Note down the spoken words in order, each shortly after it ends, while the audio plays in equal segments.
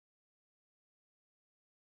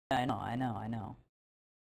I know.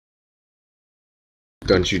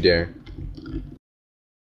 Don't you dare.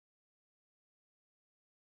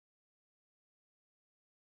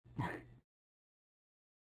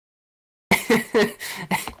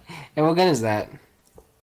 And what gun is that?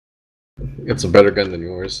 It's a better gun than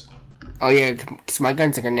yours. Oh yeah, 'cause my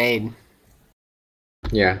gun's a grenade.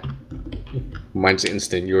 Yeah. Mine's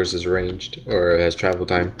instant, yours is ranged, or has travel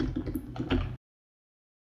time.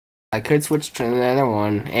 I could switch to another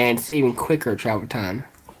one, and it's even quicker travel time.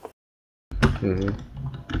 Mm-hmm.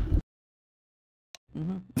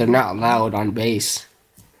 They're not allowed on base.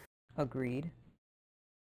 Agreed.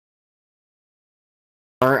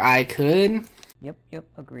 Or I could. Yep,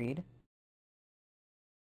 agreed.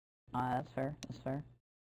 That's fair, that's fair.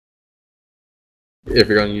 If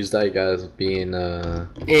you're gonna use that, you guys being Yeah,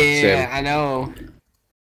 Sim. I know.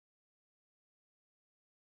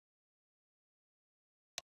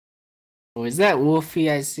 Oh, is that Wolfie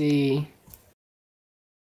I see?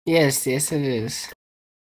 Yes, it is.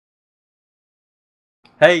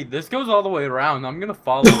 Hey, this goes all the way around. I'm gonna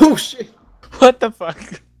follow. Oh shit! What the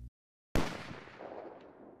fuck?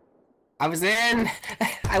 I was in.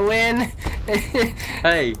 I win.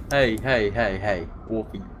 Hey,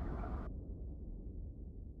 Wolfie.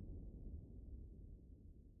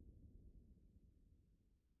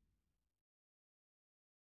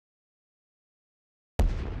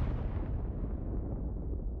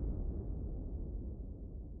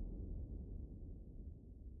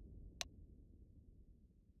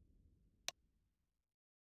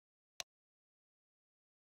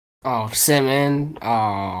 Oh, Simon.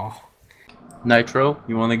 Oh. Nitro,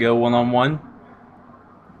 you wanna go one-on-one?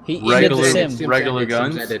 He ended Regular- the sim. Sim's regular ended,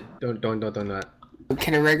 Sim's guns? ended. Don't that.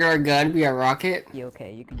 Can a regular gun be a rocket? Yeah,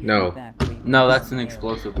 okay, you can shoot No. back, but you No, can that's shoot an melee.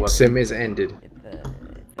 explosive weapon. Sim is ended.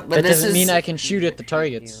 But That this doesn't is mean I can shoot at the Shoots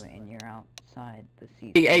targets. you and you're outside the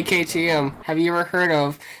seat. the AKTM. Have you ever heard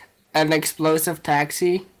of an explosive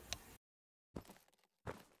taxi?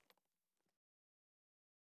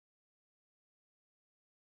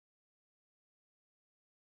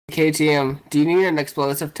 KTM, do you need an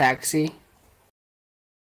explosive taxi?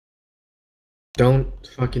 Don't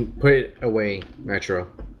fucking put it away, Metro.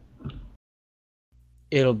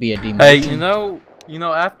 It'll be a demon. Hey, you know,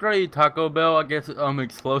 after I eat Taco Bell, I guess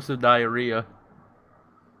explosive diarrhea.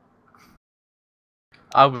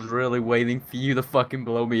 I was really waiting for you to fucking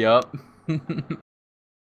blow me up.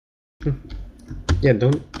 Yeah,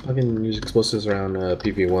 don't fucking use explosives around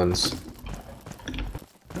PV1s.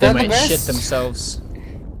 They They're the might shit best. themselves.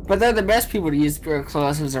 But they're the best people to use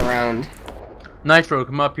explosives around. Nitro,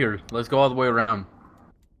 come up here. Let's go all the way around.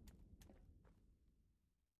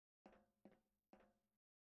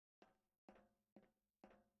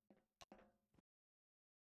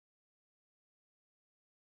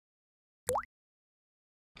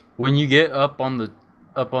 When you get up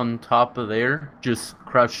on top of there, just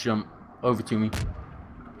crouch jump over to me.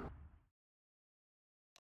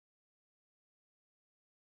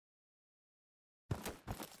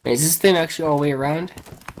 Is this thing actually all the way around?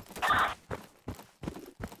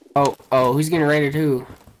 Oh, who's getting raided who?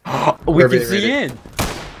 We We're can see being in.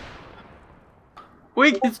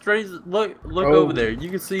 We can straight look Oh. over there. You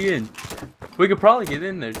can see in. We could probably get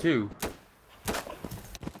in there too.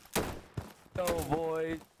 Oh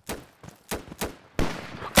boy.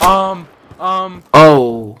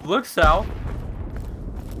 Oh. Look south.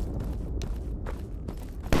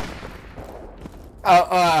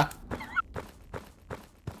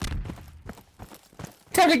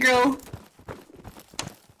 Time to go.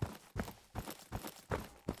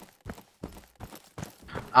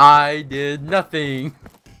 I did nothing.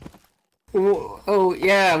 Oh,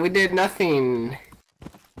 yeah, we did nothing.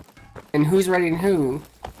 And who's raiding who?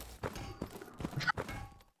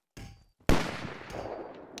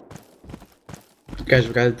 Guys,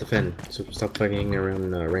 we gotta defend, so stop fucking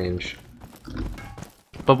around range.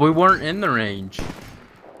 But we weren't in the range.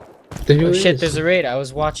 Then who Oh shit, is? there's a raid. I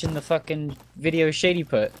was watching the fucking video Shady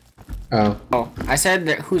put. Oh. Oh, I said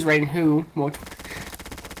that who's raiding who.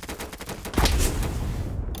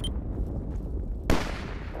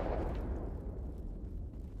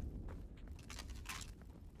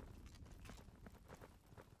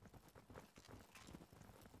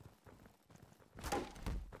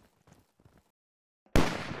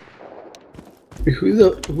 Who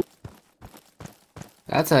the... Who?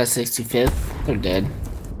 That's a 65th. They're dead.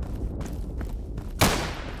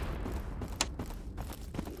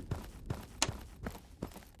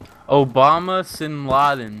 Obama Bin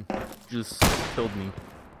Laden just killed me.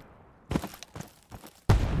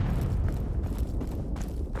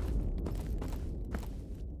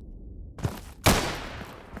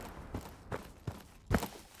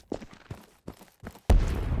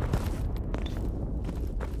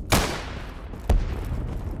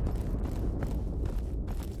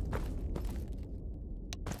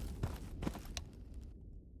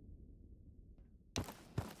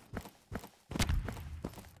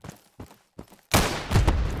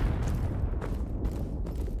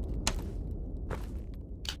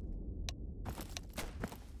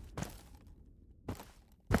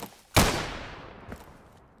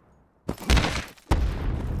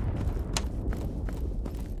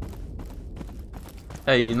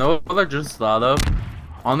 Hey, you know what I just thought of?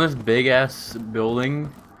 On this big ass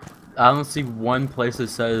building, I don't see one place that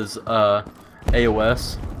says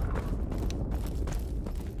AOS.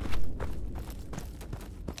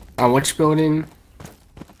 On which building?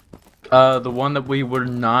 The one that we were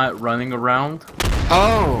not running around.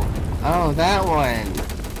 Oh, that one.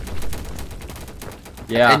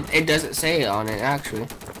 Yeah, It doesn't say it on it actually.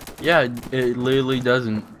 yeah, it literally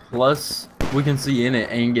doesn't. Plus, we can see in it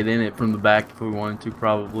and get in it from the back if we wanted to,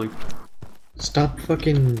 probably. Stop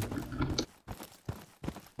fucking.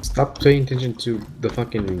 Stop paying attention to the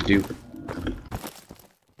fucking dupe.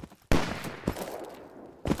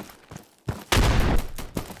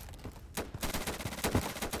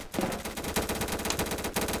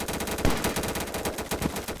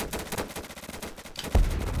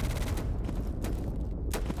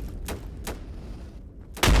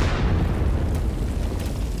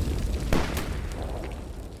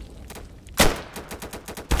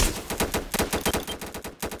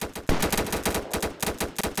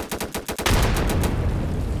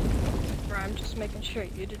 I'm just making sure.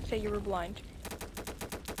 You did say you were blind.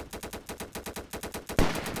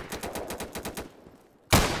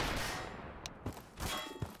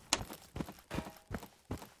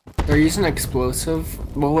 They're using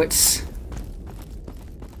explosive bullets.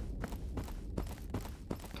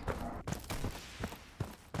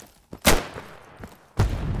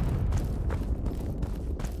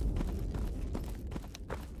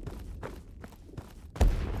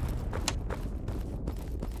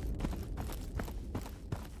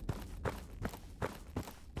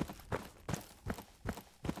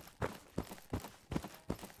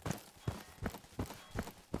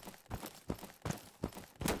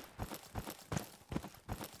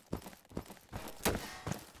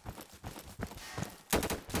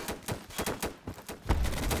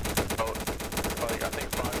 I think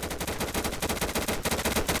 5.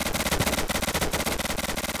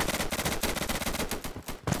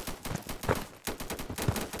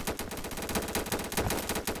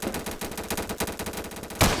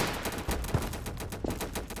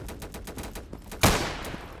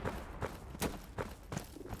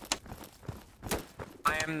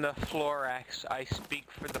 I am the Florax. I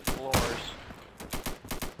speak for the floors.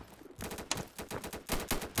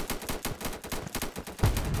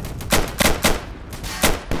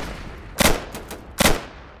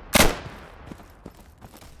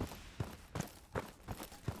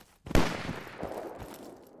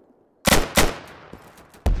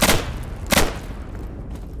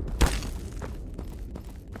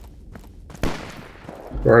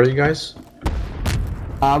 Where are you guys?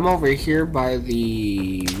 I'm over here by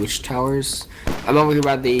the which towers? I'm over here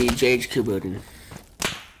by the JHQ building.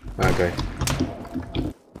 Okay.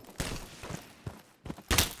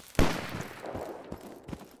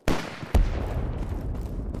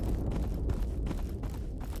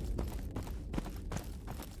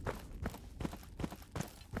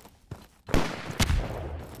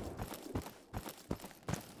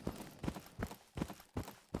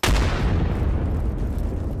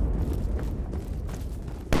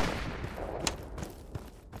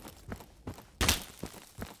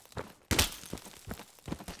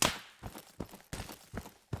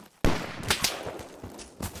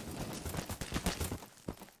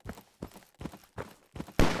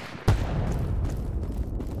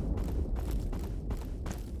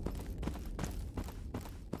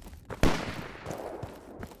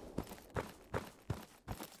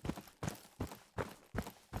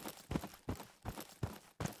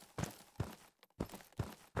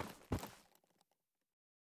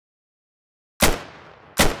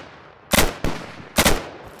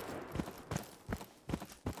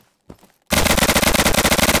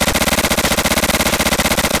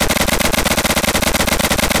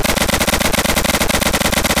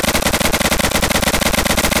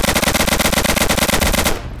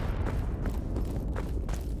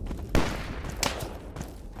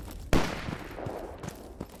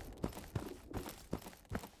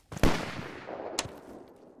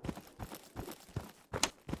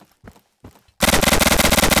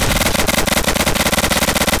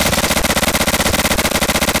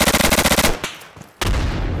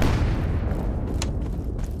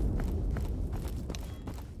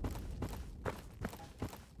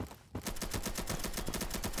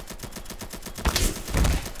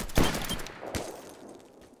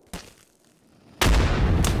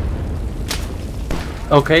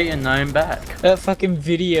 Okay, and I'm back. That fucking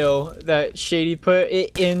video that Shady put,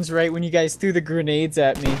 it ends right when you guys threw the grenades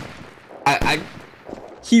at me.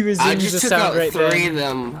 He I resumes just the took sound out right 3 then. of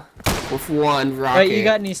them with 1 rocket. Right, you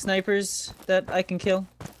got any snipers that I can kill?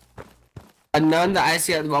 None that I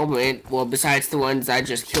see at the moment. Well, besides the ones I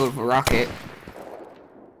just killed with a rocket.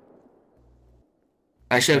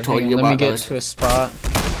 I should have told Hang on, you let me about get those. to a spot.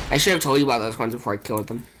 I should have told you about those ones before I killed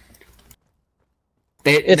them.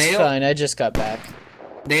 It's They don't. fine. I just got back.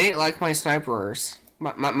 They didn't like my snipers.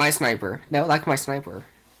 My sniper. They don't like my sniper.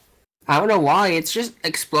 I don't know why. It's just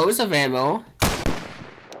explosive ammo.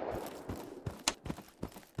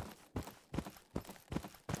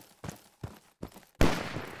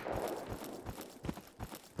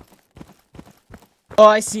 Oh,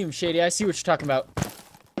 I see him, Shady. I see what you're talking about.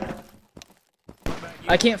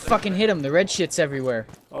 I can't fucking hit him. The red shit's everywhere.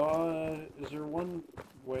 Is there one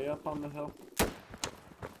way up on the hill?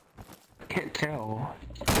 Can't tell.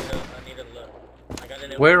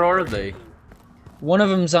 Where are they? One of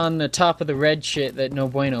them's on the top of the red shit that No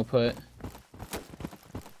Bueno put.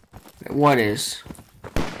 What is?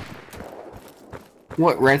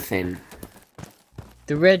 What red thing?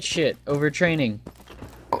 The red shit, overtraining.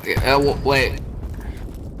 Oh, wait.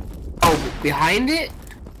 Oh, behind it?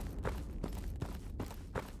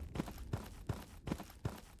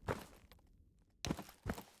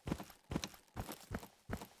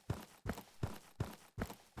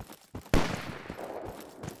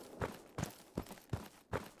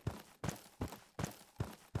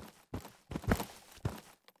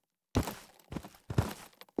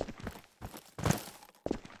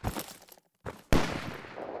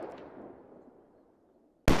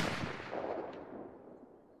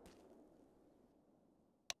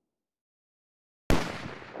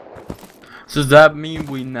 So does that mean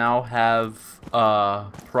we now have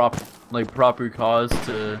proper cause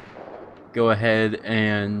to go ahead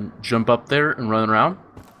and jump up there and run around?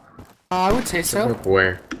 I would say so.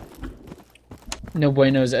 Where? No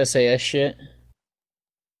Bueno's SAS shit.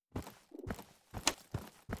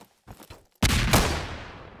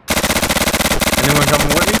 Anyone coming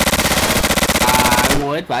with me? I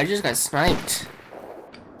would, but I just got sniped.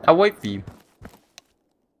 I'll wait for you.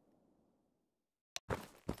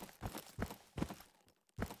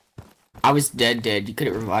 I was dead. You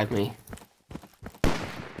couldn't revive me. I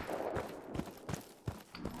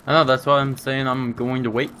know, that's why I'm saying I'm going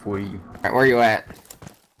to wait for you. Alright, where you at?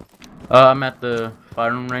 I'm at the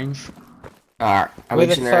firing range. Alright, Where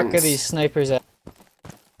the fuck are these snipers at?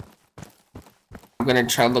 I'm gonna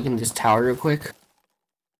try to look in this tower real quick.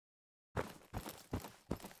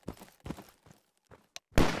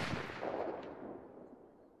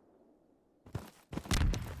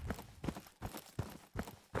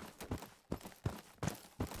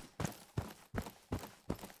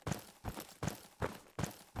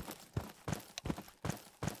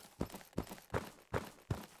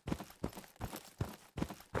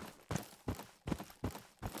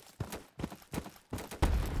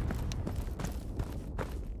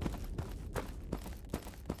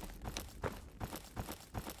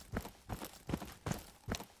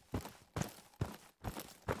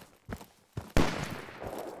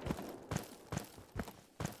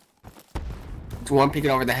 There's one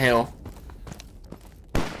peeking over the hill.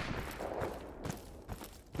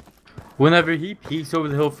 Whenever he peeks over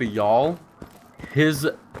the hill for y'all, his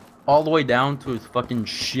all the way down to his fucking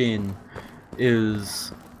shin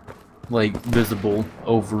is like visible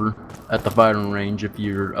over at the firing range if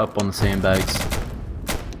you're up on the sandbags.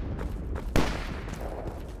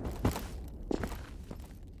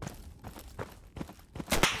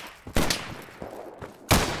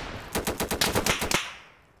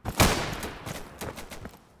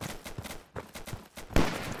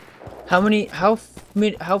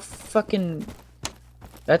 How fucking...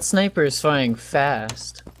 That sniper is firing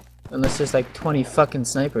fast. Unless there's like 20 fucking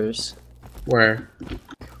snipers. Where?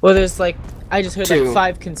 Well, there's like... I just heard Two. like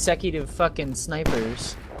 5 consecutive fucking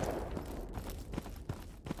snipers.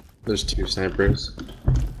 There's 2 snipers.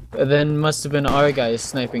 And then must have been our guys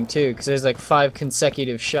sniping too, because there's like 5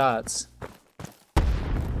 consecutive shots.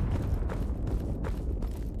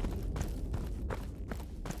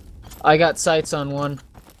 I got sights on 1.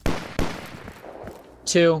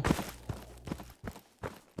 2.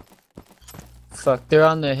 Fuck, they're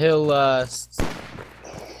on the hill,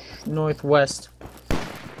 northwest.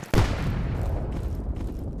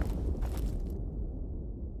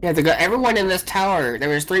 Yeah, they got everyone in this tower. There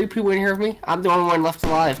was 3 people in here with me. I'm the only one left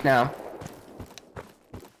alive now.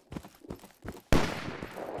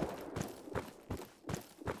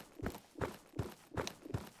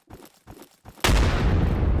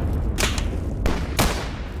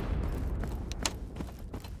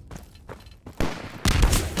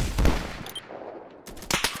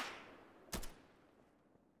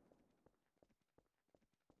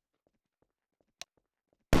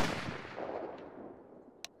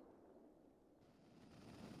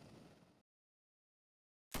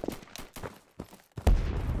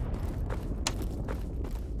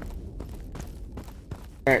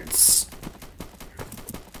 There's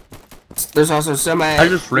also some at I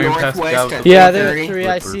just ran past the guy northwest with at the Yeah, 4:30. there's 3.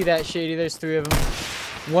 I see that, Shady. There's 3 of them.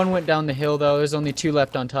 One went down the hill, though. There's only 2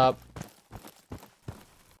 left on top.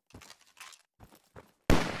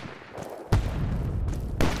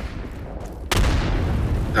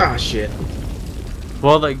 Ah, shit.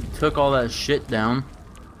 Well, they took all that shit down.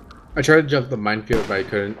 I tried to jump the minefield, but I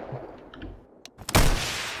couldn't.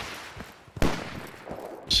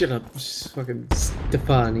 Shut up, fucking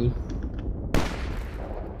Stefani.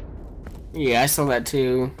 Yeah, I saw that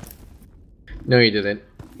too. No, you didn't.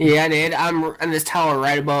 Yeah, I did. I'm in this tower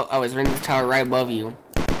right above. I was in this tower right above you.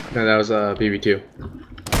 No, that was BB2.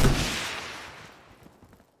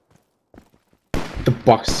 The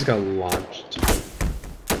box got launched.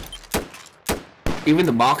 Even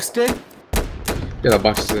the box did. Yeah, the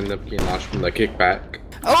boxes ended up getting launched from the kickback.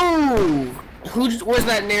 Oh, was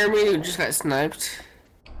that near me who just got sniped?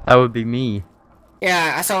 That would be me.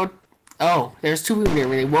 Yeah, I saw. Oh, there's 2 people near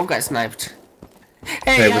me. They both got sniped. Hey,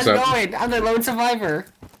 Hey, how's what's it up? going? I'm the lone survivor.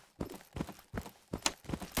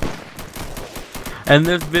 And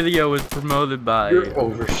this video is promoted by You're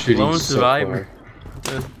overshooting Lone so Survivor.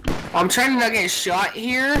 far. I'm trying to not get shot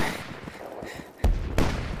here.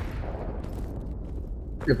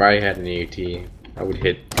 If I had an AT, I would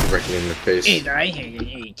hit directly in the face. I hate an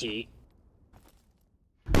AT.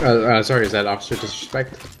 Sorry, is that officer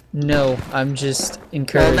disrespect? No, I'm just Well,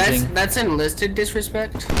 encouraging. that's enlisted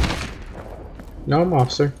disrespect. No, I'm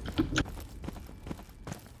officer.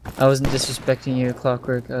 I wasn't disrespecting you,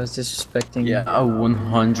 Clockwork. I was disrespecting Yeah, I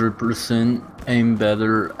 100% aim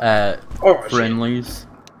better at Oh, shit. friendlies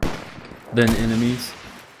than enemies.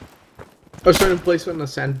 I was trying to place one in the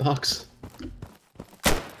sandbox.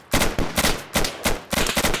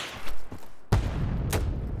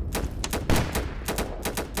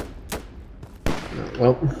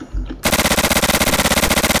 Well.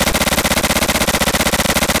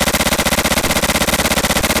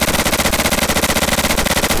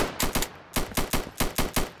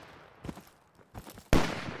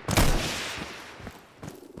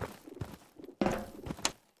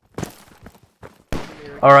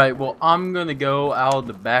 Alright, well, I'm gonna go out of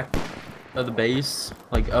the back of the base,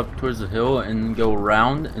 like up towards the hill, and go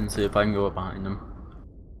around and see if I can go up behind them.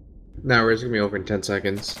 Now it's gonna be over in 10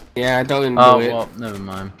 seconds. Yeah, don't even Oh, do it. well, never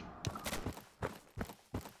mind.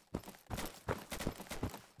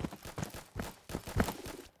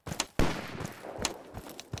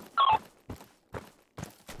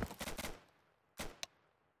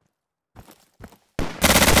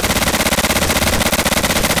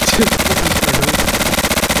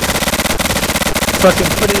 Fucking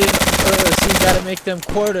put it in. So you gotta make them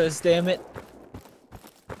quotas, damn it.